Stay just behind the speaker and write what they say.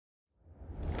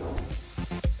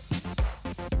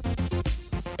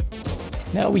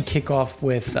Now we kick off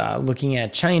with looking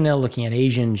at China, looking at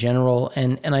Asia in general,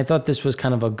 and I thought this was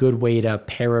kind of a good way to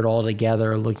pair it all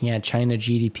together, looking at China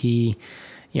GDP,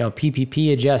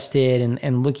 PPP adjusted,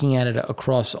 and looking at it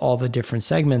across all the different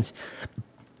segments.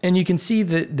 And you can see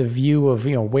the view of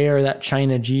where that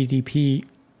China GDP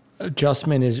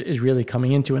adjustment is really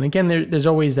coming into. And again, there's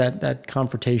always that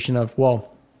confrontation of, well,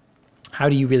 how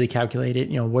do you really calculate it?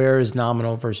 Where is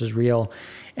nominal versus real?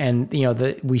 And the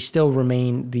U.S. still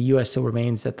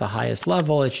remains at the highest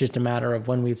level. It's just a matter of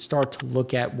when we start to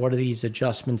look at what are these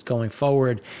adjustments going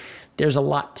forward. There's a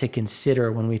lot to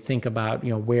consider when we think about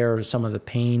where some of the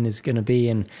pain is going to be,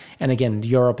 and again,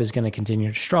 Europe is going to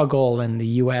continue to struggle, and the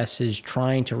U.S. is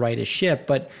trying to right a ship,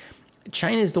 but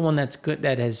China is the one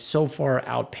that has so far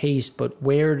outpaced, but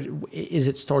where is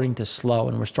it starting to slow?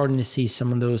 And we're starting to see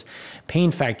some of those pain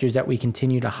factors that we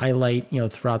continue to highlight,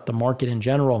 throughout the market in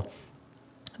general,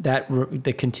 that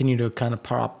continue to kind of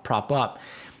prop up.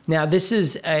 Now, this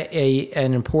is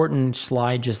an important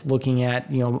slide, just looking at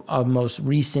a most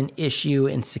recent issue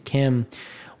in Sikkim,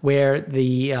 where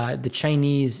the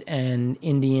Chinese and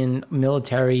Indian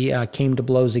military came to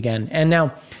blows again. And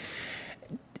now,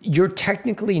 you're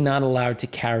technically not allowed to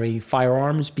carry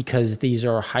firearms because these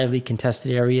are highly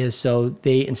contested areas. So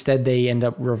they end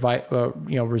up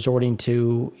resorting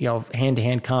to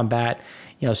hand-to-hand combat,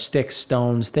 sticks,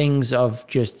 stones, things of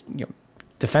just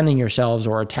defending yourselves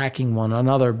or attacking one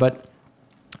another. But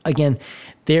again,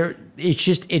 it's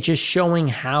just showing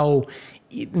how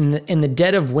in the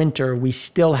dead of winter we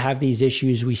still have these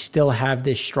issues, we still have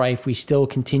this strife, we still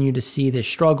continue to see this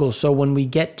struggle. So when we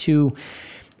get to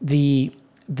the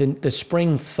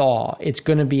spring thaw, it's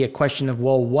going to be a question of,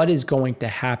 well, what is going to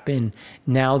happen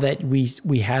now that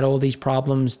we had all these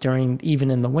problems even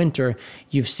in the winter?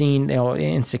 You've seen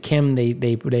in Sikkim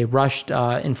they rushed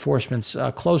enforcements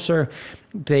closer.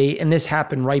 And this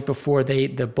happened right before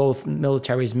both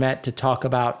militaries met to talk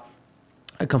about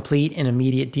a complete and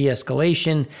immediate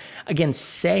de-escalation. Again,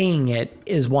 saying it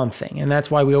is one thing, and that's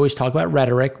why we always talk about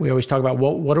rhetoric. We always talk about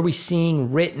what are we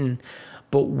seeing written.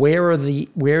 But where are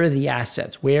the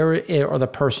assets? Where are the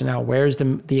personnel? Where's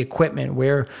the equipment?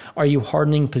 Where are you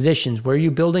hardening positions? Where are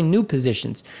you building new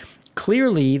positions?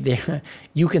 Clearly,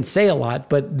 you can say a lot,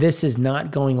 but this is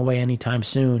not going away anytime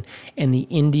soon. And the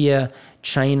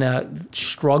India-China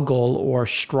struggle or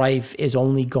strife is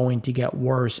only going to get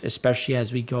worse, especially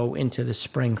as we go into the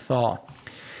spring thaw.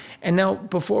 And now,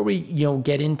 before we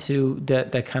get into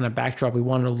the kind of backdrop, we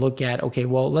wanted to look at, okay,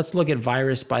 well, let's look at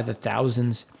virus by the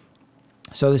thousands.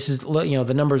 So this is,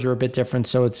 the numbers are a bit different.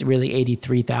 So it's really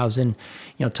 83,000,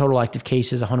 total active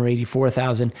cases,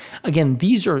 184,000. Again,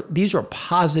 these are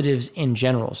positives in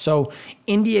general. So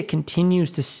India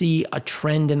continues to see a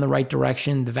trend in the right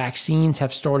direction. The vaccines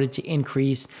have started to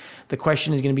increase. The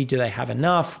question is going to be, do they have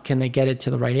enough? Can they get it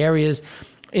to the right areas?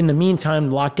 In the meantime,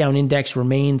 the lockdown index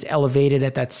remains elevated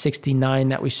at that 69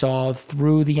 that we saw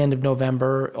through the end of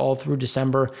November, all through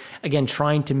December. Again,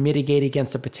 trying to mitigate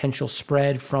against a potential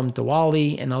spread from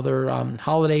Diwali and other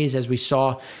holidays, as we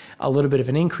saw a little bit of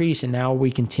an increase. And now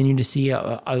we continue to see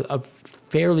a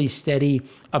fairly steady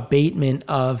abatement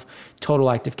of total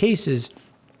active cases.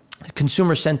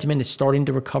 Consumer sentiment is starting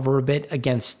to recover a bit,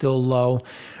 again, still low.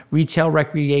 Retail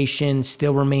recreation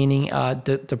still remaining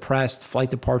depressed. Flight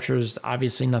departures,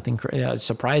 obviously nothing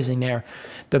surprising there.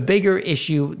 The bigger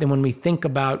issue than when we think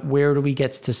about where do we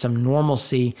get to some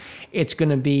normalcy, it's going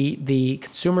to be the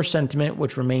consumer sentiment,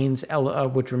 which remains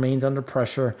under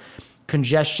pressure.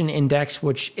 Congestion index,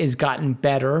 which has gotten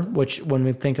better, which when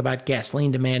we think about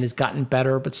gasoline demand has gotten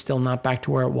better, but still not back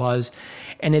to where it was.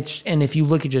 And if you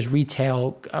look at just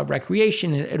retail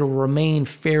recreation, it'll remain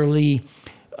fairly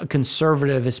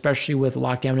conservative, especially with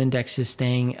lockdown indexes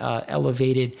staying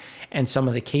elevated and some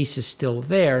of the cases still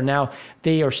there. Now,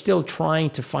 they are still trying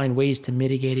to find ways to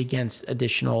mitigate against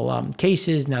additional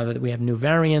cases now that we have new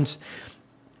variants.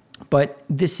 But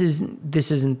this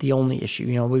isn't the only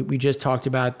issue. We just talked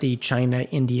about the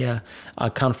China-India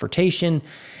confrontation.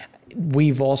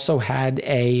 We've also had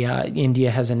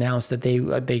India has announced that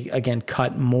they again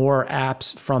cut more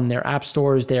apps from their app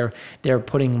stores. They're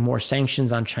putting more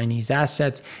sanctions on Chinese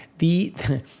assets.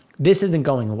 This isn't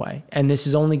going away, and this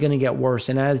is only going to get worse.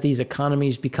 And as these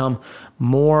economies become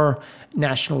more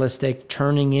nationalistic,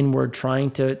 turning inward,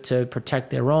 trying to protect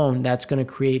their own, that's going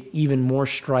to create even more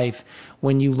strife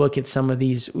when you look at some of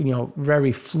these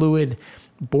very fluid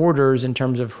borders in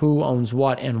terms of who owns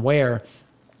what and where,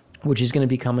 which is going to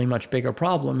become a much bigger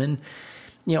problem. And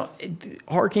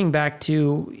harking back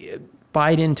to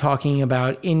Biden talking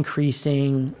about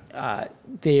increasing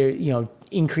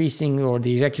increasing, or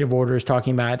the executive order is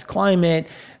talking about climate,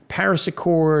 Paris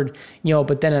Accord,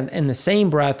 but then in the same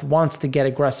breath wants to get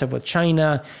aggressive with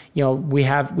China.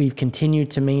 We've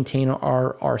continued to maintain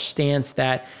our stance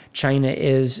that China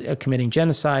is committing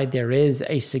genocide. There is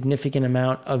a significant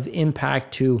amount of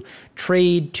impact to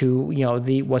trade,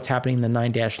 to what's happening in the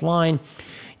 9-dash line.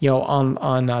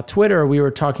 On Twitter, we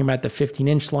were talking about the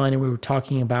 15-inch line, and we were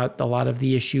talking about a lot of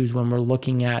the issues when we're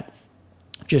looking at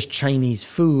just Chinese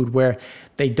food, where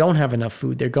they don't have enough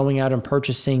food. They're going out and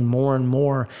purchasing more and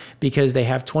more because they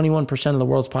have 21% of the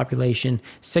world's population,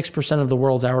 6% of the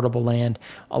world's arable land.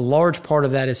 A large part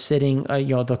of that is sitting,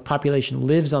 the population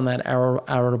lives on that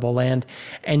arable land,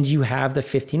 and you have the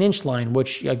 15-inch line,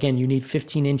 which again, you need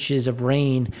 15 inches of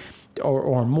rain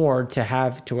or more to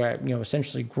have to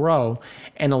essentially grow,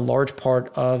 and a large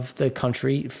part of the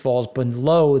country falls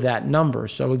below that number.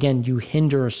 So again, you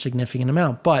hinder a significant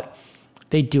amount, but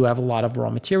they do have a lot of raw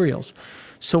materials.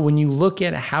 So when you look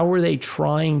at how are they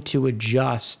trying to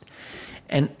adjust,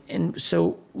 and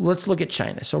so let's look at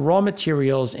China. So raw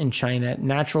materials in China,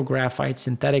 natural graphite,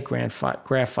 synthetic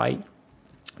graphite,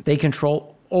 they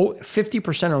control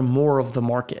 50% or more of the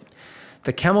market.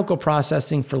 The chemical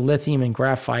processing for lithium and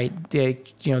graphite, they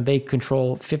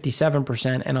control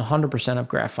 57% and 100% of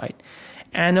graphite.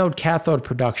 Anode cathode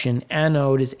production,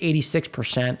 anode is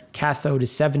 86%, cathode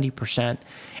is 70%,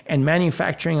 and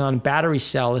manufacturing on battery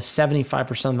cell is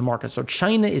 75% of the market. So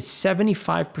China is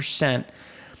 75%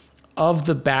 of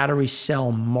the battery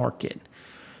cell market.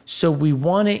 So we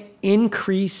want to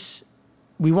increase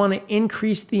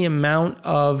the amount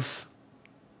of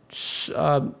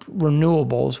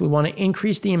renewables. We want to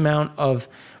increase the amount of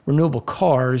renewable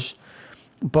cars,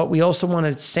 but we also want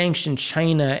to sanction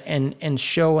China and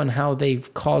show on how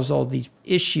they've caused all these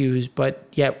issues, but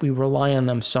yet we rely on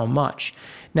them so much.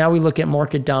 Now we look at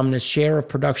market dominance share of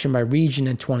production by region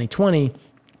in 2020.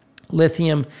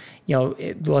 Lithium,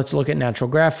 let's look at natural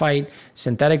graphite,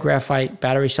 synthetic graphite,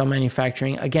 battery cell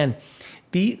manufacturing. Again,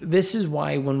 this is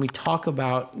why when we talk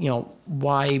about,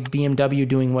 why BMW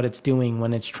doing what it's doing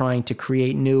when it's trying to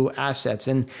create new assets,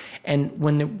 and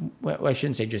I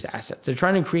shouldn't say just assets, they're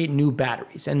trying to create new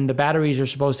batteries, and the batteries are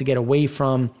supposed to get away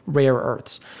from rare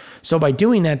earths. So by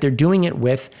doing that, they're doing it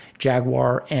with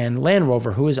Jaguar and Land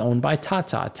Rover, who is owned by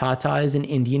Tata. Tata is an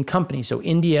Indian company. So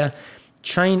India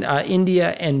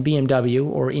and BMW,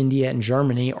 or India and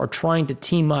Germany, are trying to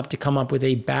team up to come up with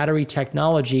a battery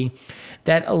technology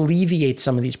that alleviates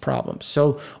some of these problems.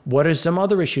 So what are some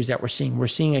other issues that we're seeing? We're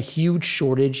seeing a huge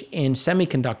shortage in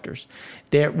semiconductors,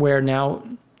 where now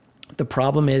the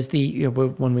problem is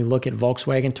when we look at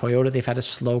Volkswagen, Toyota, they've had a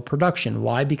slow production.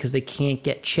 Why? Because they can't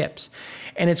get chips.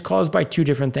 And it's caused by two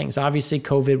different things. Obviously,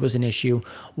 COVID was an issue.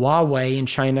 Huawei in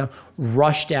China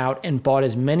rushed out and bought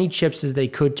as many chips as they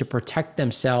could to protect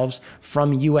themselves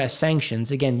from U.S.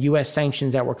 sanctions. Again, U.S.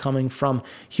 sanctions that were coming from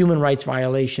human rights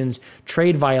violations,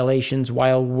 trade violations,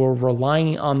 while we're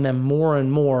relying on them more and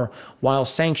more while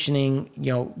sanctioning,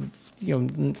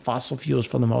 fossil fuels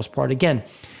for the most part. Again,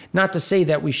 not to say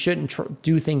that we shouldn't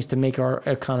do things to make our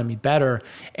economy better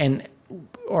and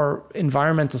our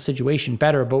environmental situation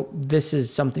better, but this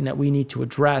is something that we need to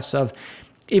address.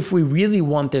 If we really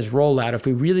want this rollout, if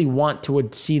we really want to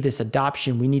see this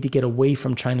adoption, we need to get away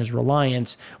from China's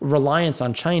reliance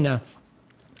on China,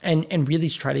 and really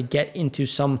try to get into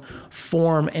some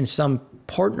form and some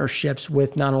partnerships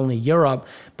with not only Europe,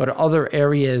 but other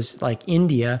areas like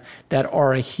India that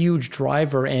are a huge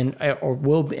driver or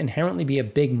will inherently be a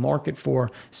big market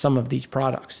for some of these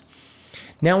products.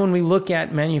 Now, when we look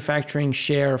at manufacturing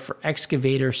share for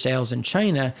excavator sales in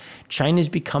China, China is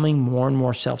becoming more and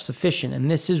more self-sufficient. And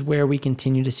this is where we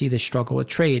continue to see the struggle with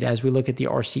trade. As we look at the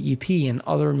RCEP and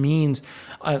other means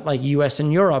like US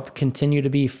and Europe continue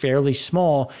to be fairly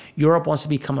small. Europe wants to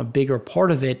become a bigger part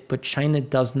of it, but China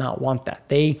does not want that.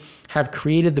 They have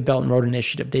created the Belt and Road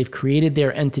Initiative. They've created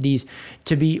their entities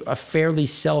to be a fairly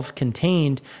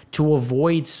self-contained to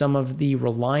avoid some of the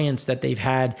reliance that they've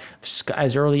had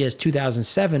as early as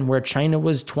 2007, where China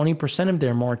was 20% of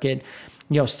their market.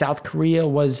 South Korea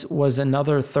was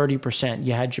another 30%.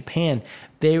 You had Japan.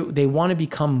 They want to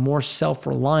become more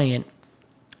self-reliant,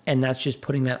 and that's just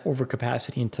putting that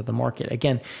overcapacity into the market.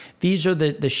 Again, these are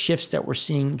the shifts that we're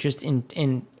seeing just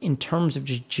in terms of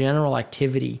just general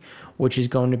activity, which is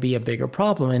going to be a bigger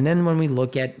problem. And then when we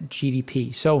look at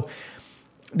GDP, so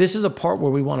this is a part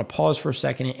where we want to pause for a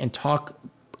second and talk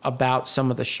about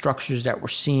some of the structures that we're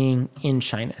seeing in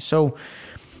China. So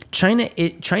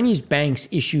Chinese banks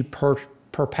issued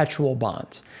perpetual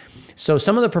bonds. So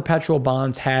some of the perpetual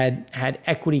bonds had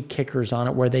equity kickers on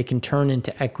it where they can turn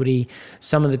into equity.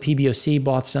 Some of the PBOC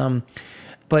bought some,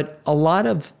 but a lot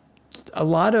of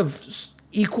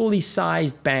equally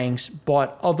sized banks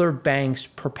bought other banks'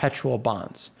 perpetual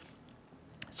bonds.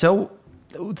 So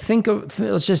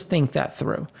let's just think that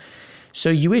through. So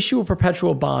you issue a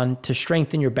perpetual bond to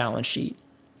strengthen your balance sheet.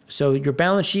 So your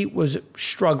balance sheet was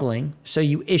struggling, so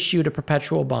you issued a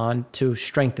perpetual bond to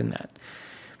strengthen that.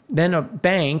 Then a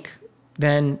bank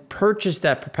then purchased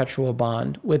that perpetual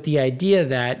bond with the idea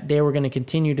that they were going to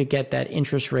continue to get that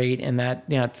interest rate and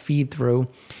that feed through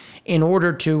in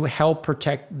order to help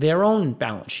protect their own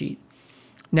balance sheet.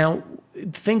 Now,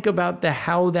 think about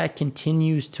how that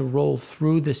continues to roll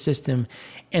through the system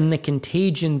and the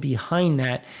contagion behind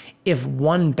that if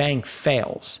one bank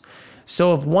fails.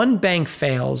 So if one bank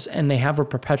fails and they have a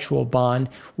perpetual bond,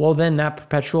 well, then that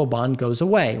perpetual bond goes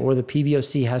away or the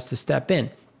PBOC has to step in.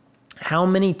 How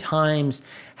many times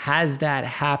has that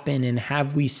happened and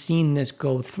have we seen this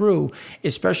go through,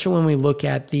 especially when we look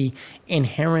at the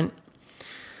inherent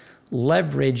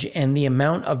leverage and the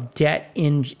amount of debt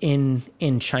in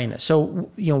China? So,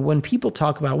 when people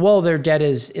talk about, well, their debt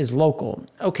is local.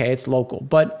 Okay, it's local,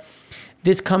 but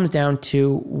this comes down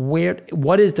to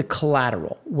what is the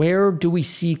collateral? Where do we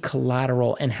see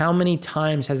collateral and how many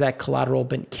times has that collateral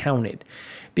been counted?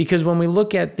 Because when we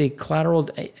look at the collateral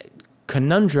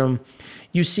conundrum,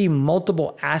 you see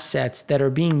multiple assets that are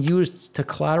being used to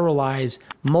collateralize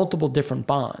multiple different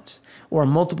bonds or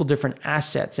multiple different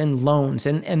assets and loans.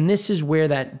 And this is where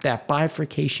that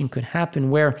bifurcation could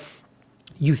happen, where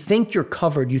you think you're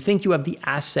covered, you think you have the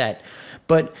asset,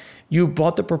 but you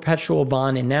bought the perpetual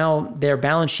bond and now their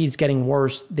balance sheet's getting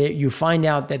worse. You find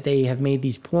out that they have made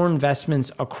these poor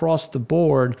investments across the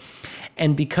board.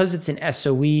 And because it's an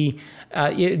SOE,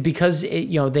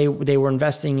 they were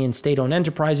investing in state-owned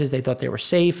enterprises, they thought they were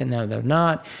safe and now they're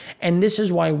not. And this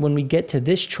is why when we get to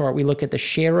this chart, we look at the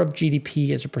share of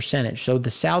GDP as a percentage. So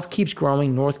the South keeps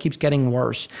growing, North keeps getting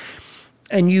worse.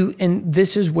 And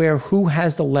this is where who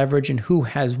has the leverage and who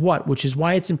has what, which is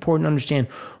why it's important to understand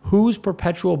whose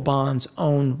perpetual bonds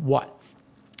own what.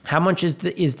 How much is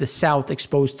the South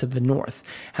exposed to the North?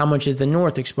 How much is the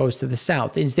North exposed to the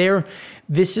South?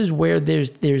 This is where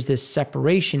there's this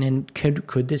separation, and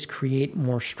could this create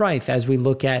more strife as we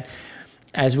look at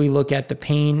the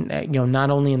pain, not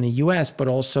only in the U.S. but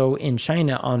also in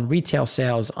China on retail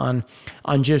sales, on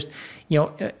just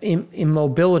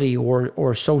immobility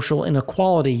or social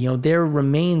inequality. There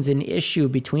remains an issue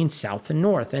between South and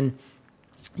North, and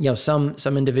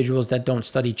some individuals that don't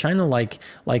study China like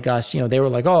us, they were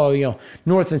like, oh,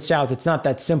 North and South, it's not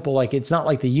that simple. Like, it's not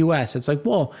like the U.S. It's like,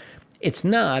 well, it's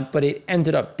not, but it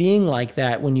ended up being like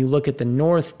that when you look at the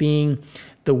North being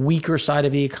the weaker side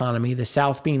of the economy, the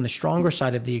South being the stronger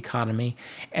side of the economy.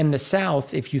 And the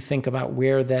South, if you think about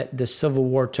where the Civil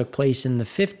War took place in the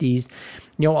 50s,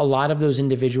 a lot of those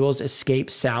individuals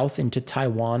escaped south into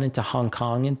Taiwan, into Hong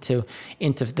Kong, into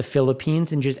the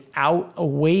Philippines, and just out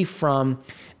away from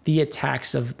the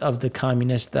attacks of the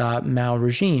communist Mao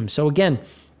regime. So again,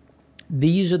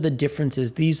 these are the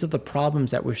differences. These are the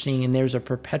problems that we're seeing. And there's a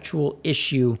perpetual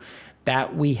issue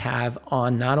that we have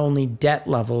on not only debt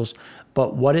levels,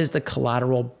 but what is the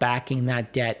collateral backing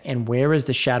that debt, and where is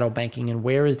the shadow banking, and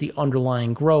where is the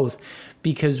underlying growth?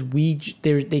 Because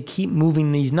they keep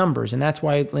moving these numbers, and that's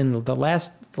why in the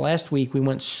last week we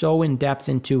went so in depth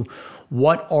into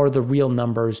what are the real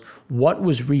numbers, what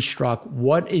was restruck,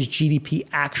 what is GDP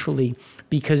actually,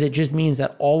 because it just means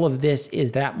that all of this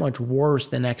is that much worse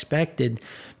than expected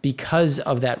because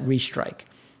of that restrike.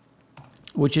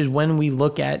 Which is when we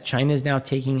look at China is now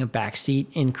taking a backseat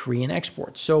in Korean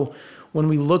exports. So when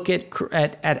we look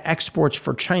at exports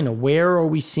for China, where are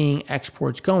we seeing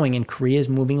exports going? And Korea is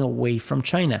moving away from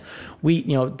China.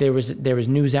 There was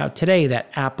news out today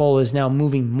that Apple is now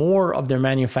moving more of their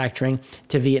manufacturing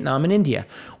to Vietnam and India.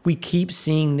 We keep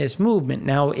seeing this movement.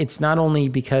 Now, it's not only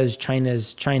because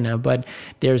China's China, but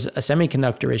there's a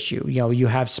semiconductor issue. You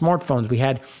have smartphones. We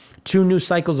had 2 new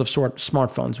cycles of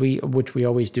smartphones, which we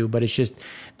always do, but it's just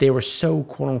they were so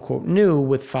quote unquote new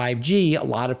with 5G. A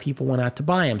lot of people went out to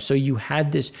buy them. So you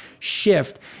had this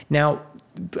shift. Now,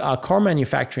 car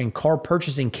manufacturing, car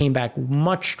purchasing came back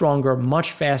much stronger,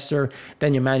 much faster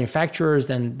than your manufacturers,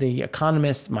 than the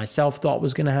economists, myself, thought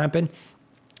was going to happen.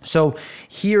 So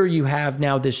here you have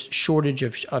now this shortage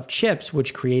of chips,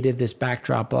 which created this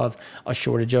backdrop of a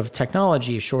shortage of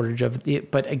technology, a shortage of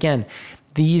but again,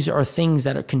 these are things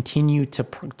that continue to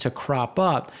crop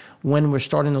up when we're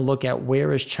starting to look at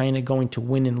where is China going to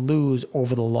win and lose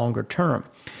over the longer term.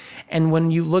 And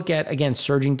when you look at, again,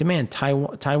 surging demand,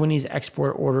 Taiwanese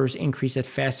export orders increased at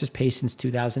fastest pace since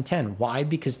 2010. Why?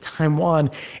 Because Taiwan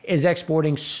is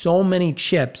exporting so many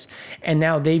chips, and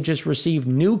now they've just received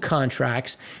new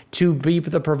contracts to be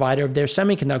the provider of their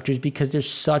semiconductors because there's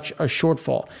such a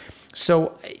shortfall.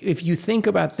 So if you think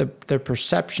about the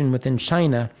perception within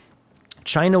China,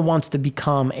 China wants to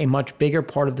become a much bigger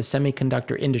part of the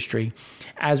semiconductor industry,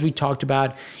 as we talked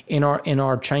about in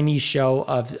our Chinese show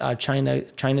of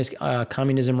China's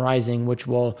Communism Rising, which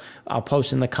I'll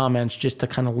post in the comments just to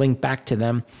kind of link back to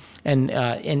them,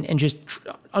 and just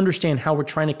understand how we're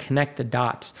trying to connect the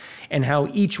dots and how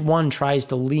each one tries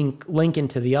to link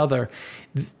into the other.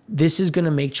 This is going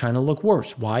to make China look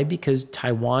worse. Why? Because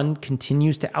Taiwan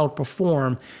continues to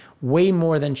outperform way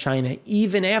more than China,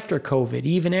 even after COVID,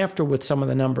 even after with some of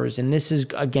the numbers. And this is,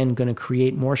 again, going to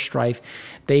create more strife.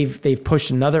 They've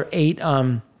pushed another 8.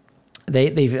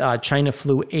 China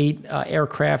flew 8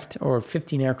 aircraft or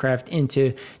 15 aircraft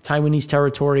into Taiwanese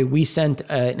territory. We sent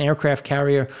an aircraft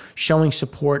carrier showing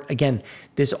support. Again,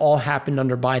 this all happened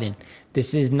under Biden.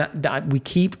 This is not, we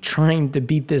keep trying to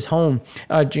beat this home,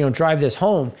 drive this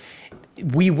home.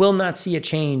 We will not see a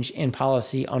change in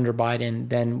policy under Biden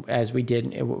than as we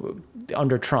did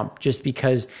under Trump, just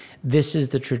because this is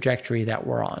the trajectory that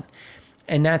we're on.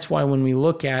 And that's why when we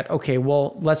look at, okay,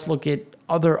 well, let's look at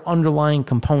other underlying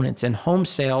components, and home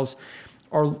sales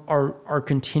are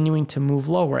continuing to move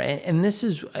lower. And this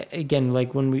is, again,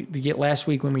 like when we last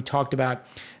week when we talked about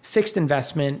fixed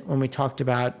investment, when we talked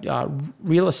about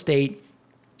real estate,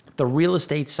 the real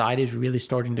estate side is really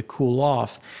starting to cool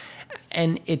off.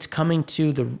 And it's coming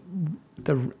to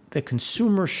the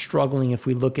consumer struggling. If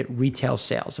we look at retail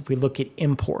sales, if we look at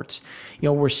imports,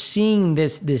 we're seeing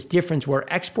this difference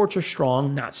where exports are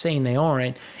strong, not saying they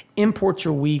aren't. Imports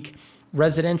are weak.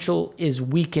 Residential is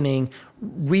weakening.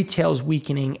 Retail's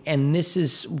weakening. And this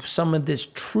is some of this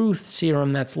truth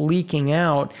serum that's leaking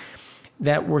out,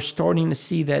 that we're starting to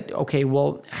see that, okay,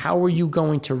 well, how are you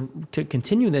going to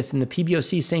continue this? And the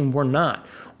PBOC is saying we're not.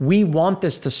 We want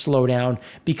this to slow down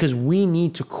because we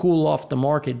need to cool off the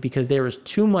market because there is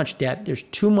too much debt, there's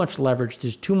too much leverage,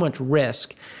 there's too much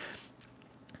risk.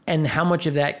 And how much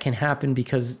of that can happen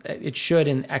because it should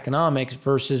in economics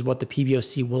versus what the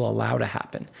PBOC will allow to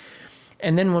happen.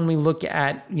 And then when we look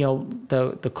at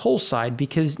the coal side,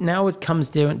 because now it comes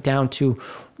down to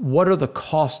what are the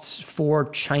costs for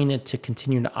China to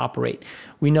continue to operate.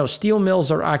 We know steel mills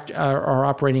are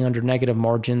operating under negative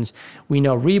margins. We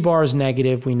know rebar is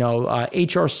negative. We know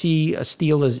HRC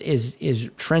steel is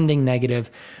trending negative.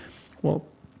 Well,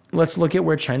 let's look at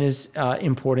where China's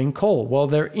importing coal. Well,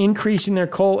 they're increasing their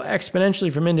coal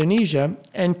exponentially from Indonesia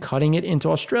and cutting it into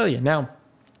Australia. Now,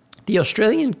 the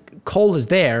Australian coal is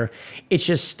there. It's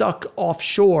just stuck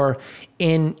offshore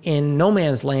in no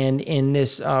man's land in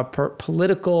this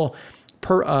political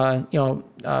purgatory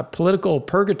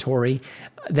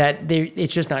that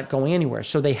it's just not going anywhere.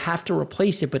 So they have to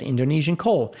replace it. But Indonesian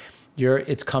coal,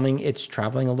 it's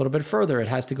traveling a little bit further. It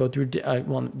has to go through,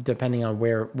 depending on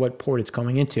what port it's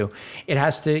going into. It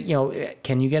has to,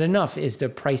 can you get enough? Is the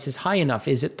prices high enough?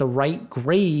 Is it the right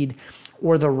grade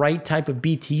or the right type of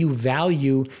BTU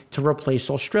value to replace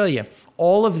Australia?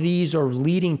 All of these are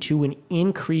leading to an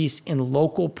increase in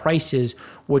local prices,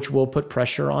 which will put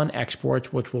pressure on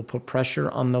exports, which will put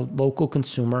pressure on the local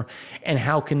consumer, and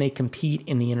how can they compete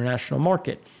in the international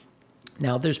market?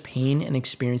 Now there's pain and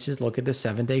experiences. Look at the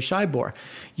 7-day Shibor.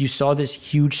 You saw this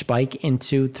huge spike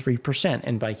into 3%.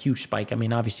 And by huge spike, I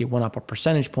mean, obviously it went up a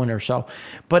percentage point or so.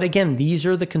 But again, these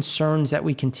are the concerns that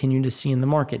we continue to see in the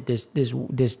market, this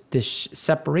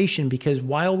separation, because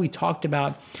while we talked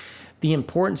about the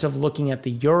importance of looking at the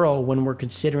euro when we're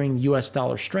considering US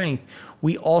dollar strength,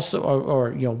 we also, or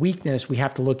weakness, we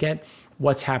have to look at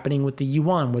what's happening with the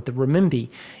yuan, with the renminbi.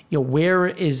 Where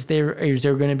is there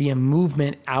going to be a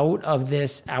movement out of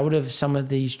some of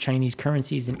these Chinese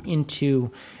currencies and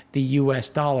into the US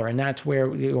dollar? And that's where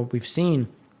we've seen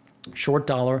short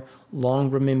dollar,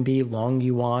 long renminbi, long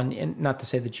yuan, and not to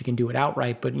say that you can do it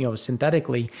outright, but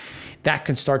synthetically, that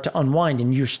can start to unwind.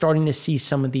 And you're starting to see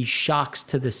some of these shocks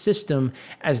to the system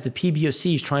as the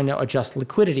PBOC is trying to adjust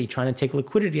liquidity, trying to take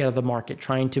liquidity out of the market,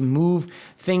 trying to move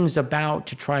things about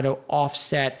to try to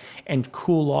offset and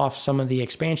cool off some of the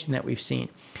expansion that we've seen.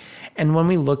 And when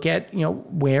we look at,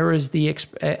 where is the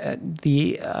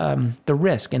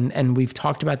risk, and we've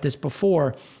talked about this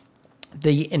before,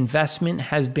 the investment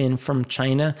has been from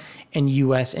China and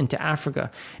US into Africa.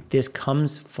 This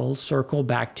comes full circle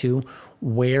back to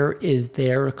where is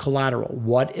their collateral?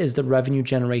 What is the revenue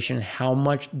generation? How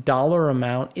much dollar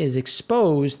amount is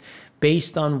exposed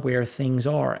based on where things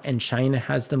are. And China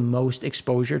has the most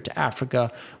exposure to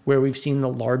Africa, where we've seen the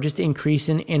largest increase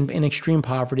in extreme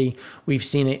poverty. We've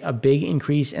seen a big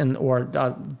increase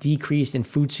or decrease in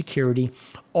food security.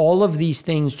 All of these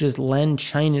things just lend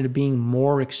China to being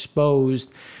more exposed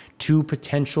to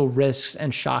potential risks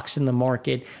and shocks in the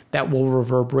market that will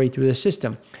reverberate through the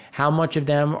system. How much of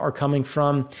them are coming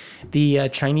from the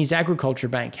Chinese Agriculture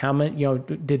Bank? How many,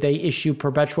 did they issue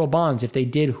perpetual bonds? If they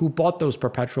did, who bought those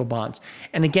perpetual bonds?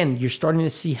 And again, you're starting to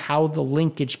see how the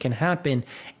linkage can happen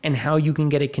and how you can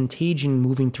get a contagion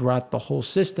moving throughout the whole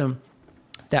system.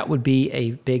 That would be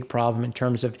a big problem in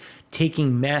terms of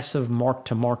taking massive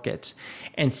mark-to-markets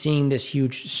and seeing this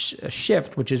huge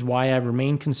shift, which is why I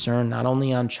remain concerned not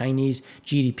only on Chinese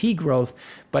GDP growth,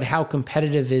 but how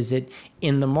competitive is it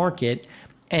in the market.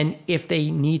 And if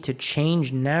they need to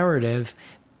change narrative,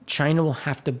 China will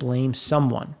have to blame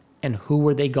someone. And who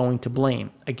are they going to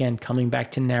blame? Again, coming back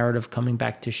to narrative, coming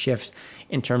back to shifts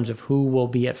in terms of who will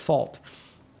be at fault.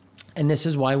 And this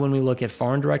is why when we look at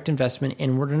foreign direct investment,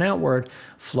 inward and outward,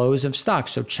 flows of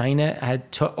stocks. So China had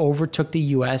overtook the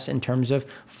U.S. in terms of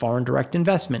foreign direct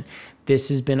investment. This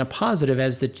has been a positive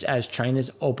as China's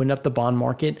opened up the bond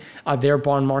market, their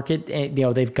bond market.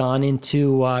 They've gone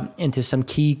into some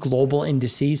key global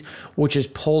indices, which has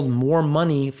pulled more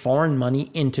money, foreign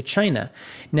money, into China.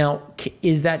 Now,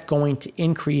 is that going to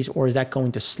increase or is that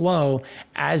going to slow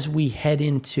as we head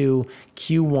into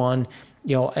Q1?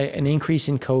 An increase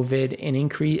in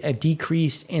COVID, a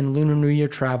decrease in Lunar New Year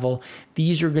travel.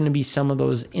 These are going to be some of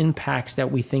those impacts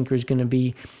that we think is going to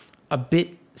be a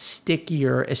bit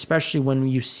stickier, especially when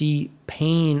you see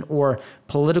pain or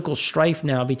political strife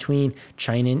now between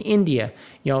China and India.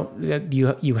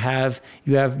 You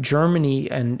have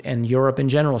Germany and Europe in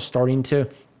general starting to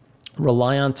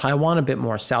rely on Taiwan a bit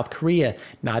more. South Korea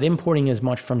not importing as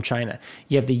much from China.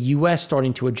 You have the U.S.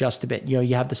 starting to adjust a bit. You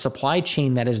have the supply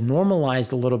chain that is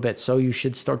normalized a little bit, so you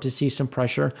should start to see some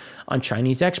pressure on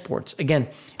Chinese exports. Again,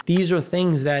 these are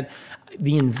things that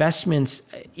the investments,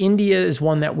 India is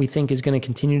one that we think is going to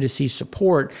continue to see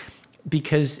support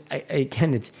because,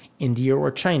 again, it's India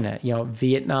or China,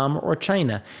 Vietnam or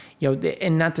China,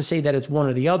 and not to say that it's one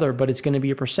or the other, but it's going to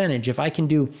be a percentage. If I can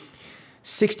do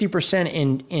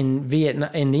 60% in Vietnam,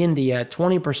 in India,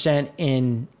 20%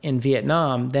 in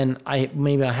Vietnam, then I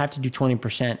have to do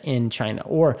 20% in China.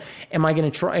 Or am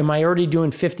I already doing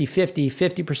 50-50,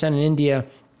 50% in India,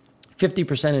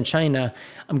 50% in China?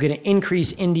 I'm going to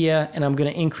increase India and I'm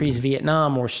going to increase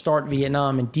Vietnam, or start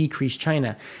Vietnam and decrease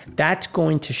China. That's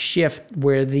going to shift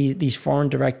where these foreign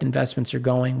direct investments are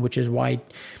going, which is why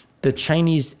the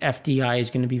Chinese FDI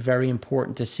is going to be very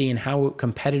important to see, and how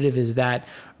competitive is that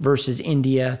versus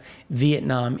India,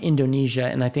 Vietnam, Indonesia,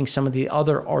 and I think some of the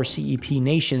other RCEP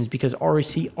nations, because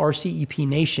RCEP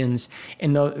nations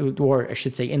in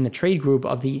the trade group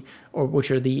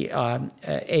which are the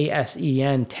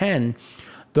ASEAN 10,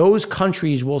 those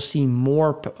countries will see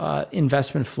more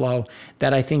investment flow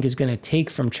that I think is going to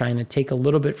take from China, take a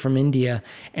little bit from India,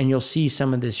 and you'll see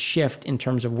some of this shift in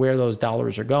terms of where those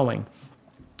dollars are going.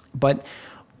 But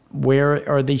where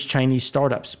are these Chinese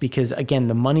startups? Because again,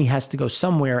 the money has to go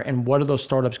somewhere, and what are those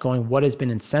startups going? What has been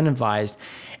incentivized?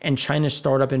 And China's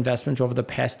startup investments over the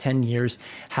past 10 years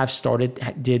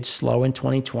did slow in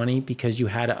 2020 because you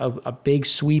had a big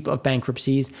sweep of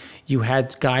bankruptcies. You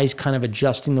had guys kind of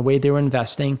adjusting the way they were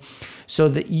investing, so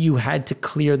that you had to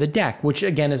clear the deck, which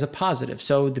again is a positive.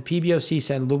 So the PBOC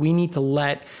said, look, we need to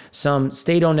let some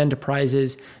state-owned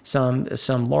enterprises, some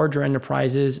larger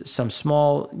enterprises, some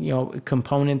small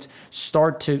components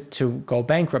start to go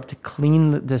bankrupt, to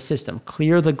clean the system,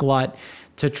 clear the glut,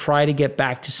 to try to get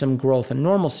back to some growth and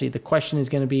normalcy. The question is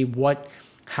going to be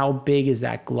how big is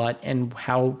that glut, and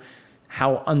how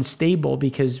unstable,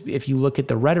 because if you look at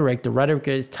the rhetoric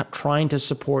is trying to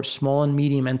support small and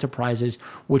medium enterprises,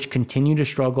 which continue to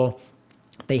struggle.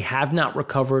 They have not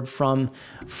recovered from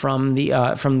the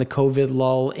COVID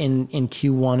lull in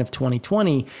Q1 of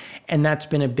 2020, and that's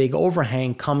been a big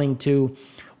overhang coming to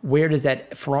where does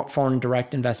that foreign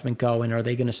direct investment go, and are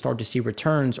they going to start to see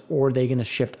returns, or are they going to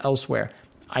shift elsewhere?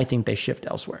 I think they shift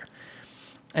elsewhere.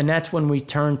 And that's when we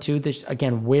turn to this,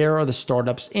 again, where are the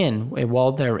startups in?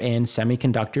 Well, they're in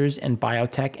semiconductors and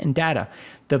biotech and data.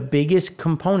 The biggest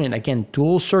component, again,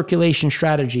 dual circulation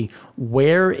strategy.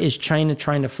 Where is China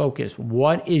trying to focus?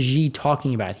 What is Xi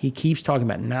talking about? He keeps talking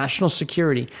about national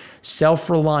security,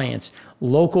 self-reliance,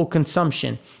 local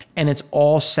consumption, and it's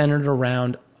all centered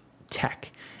around tech.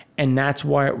 And that's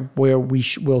where we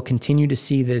will continue to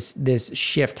see this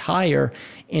shift higher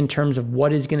in terms of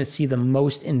what is going to see the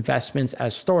most investments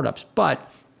as startups.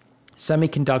 But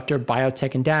Semiconductor,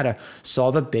 biotech, and data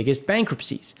saw the biggest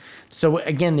bankruptcies. So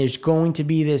again, there's going to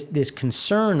be this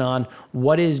concern on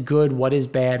what is good, what is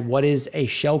bad, what is a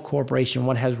shell corporation,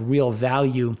 what has real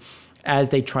value as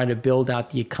they try to build out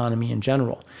the economy in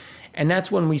general. And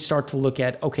that's when we start to look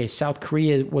at, okay, South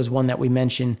Korea was one that we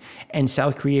mentioned, and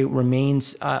South Korea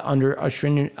remains under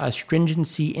a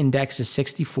stringency index of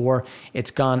 64.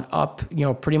 It's gone up,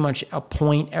 pretty much a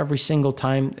point every single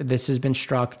time this has been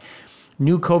struck.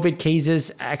 New COVID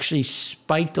cases actually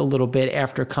spiked a little bit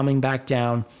after coming back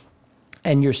down.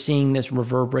 And you're seeing this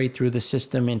reverberate through the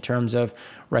system in terms of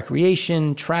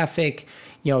recreation, traffic,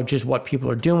 just what people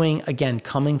are doing. Again,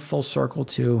 coming full circle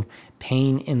to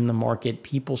pain in the market,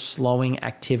 people slowing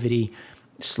activity,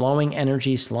 slowing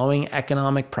energy, slowing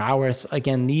economic prowess.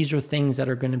 Again, these are things that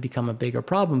are going to become a bigger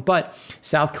problem. But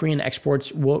South Korean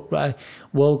exports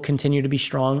will continue to be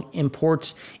strong.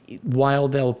 Imports, while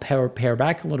they'll pare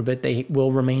back a little bit, they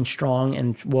will remain strong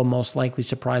and will most likely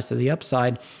surprise to the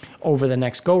upside over the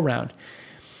next go-round.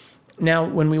 Now,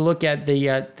 when we look at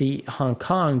the Hong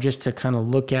Kong, just to kind of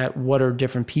look at what are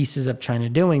different pieces of China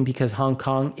doing, because Hong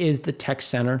Kong is the tech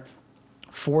center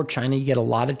for China. You get a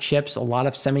lot of chips, a lot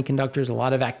of semiconductors, a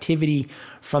lot of activity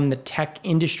from the tech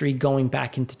industry going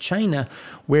back into China,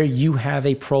 where you have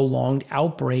a prolonged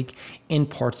outbreak in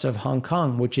parts of Hong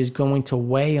Kong, which is going to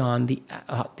weigh on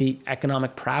the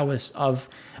economic prowess of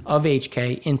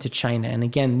HK into China. And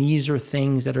again, these are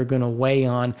things that are going to weigh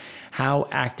on how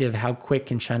active, how quick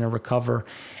can China recover.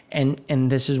 And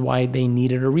this is why they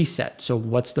needed a reset. So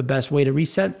what's the best way to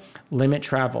reset? Limit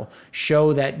travel.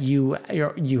 Show that you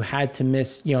had to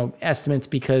miss estimates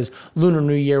because Lunar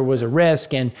New Year was a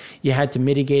risk, and you had to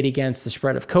mitigate against the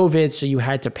spread of COVID. So you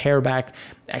had to pare back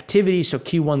activity. So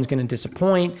Q1 is going to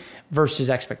disappoint versus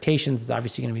expectations. It's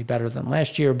obviously going to be better than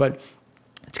last year, but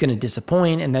it's going to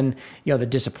disappoint. And then the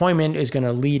disappointment is going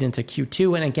to lead into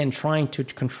Q2. And again, trying to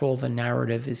control the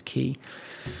narrative is key.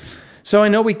 So I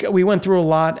know we went through a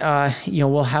lot.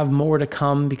 We'll have more to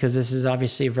come because this is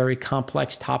obviously a very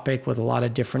complex topic with a lot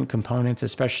of different components,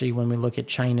 especially when we look at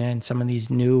China and some of these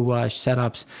new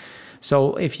setups.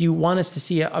 So if you want us to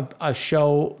see a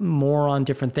show more on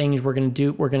different things, we're going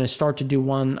to start to do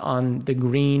one on the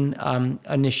green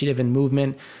initiative and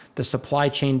movement, the supply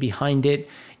chain behind it.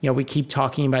 We keep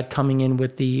talking about coming in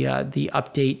with the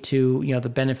update to the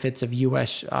benefits of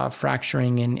U.S.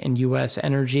 fracturing and U.S.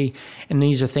 energy, and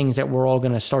these are things that we're all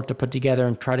going to start to put together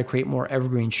and try to create more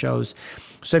evergreen shows.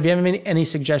 So if you have any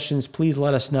suggestions, please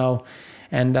let us know.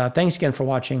 And thanks again for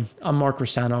watching. I'm Mark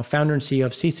Rossano, founder and CEO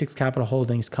of C6 Capital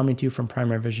Holdings, coming to you from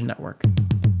Primary Vision Network.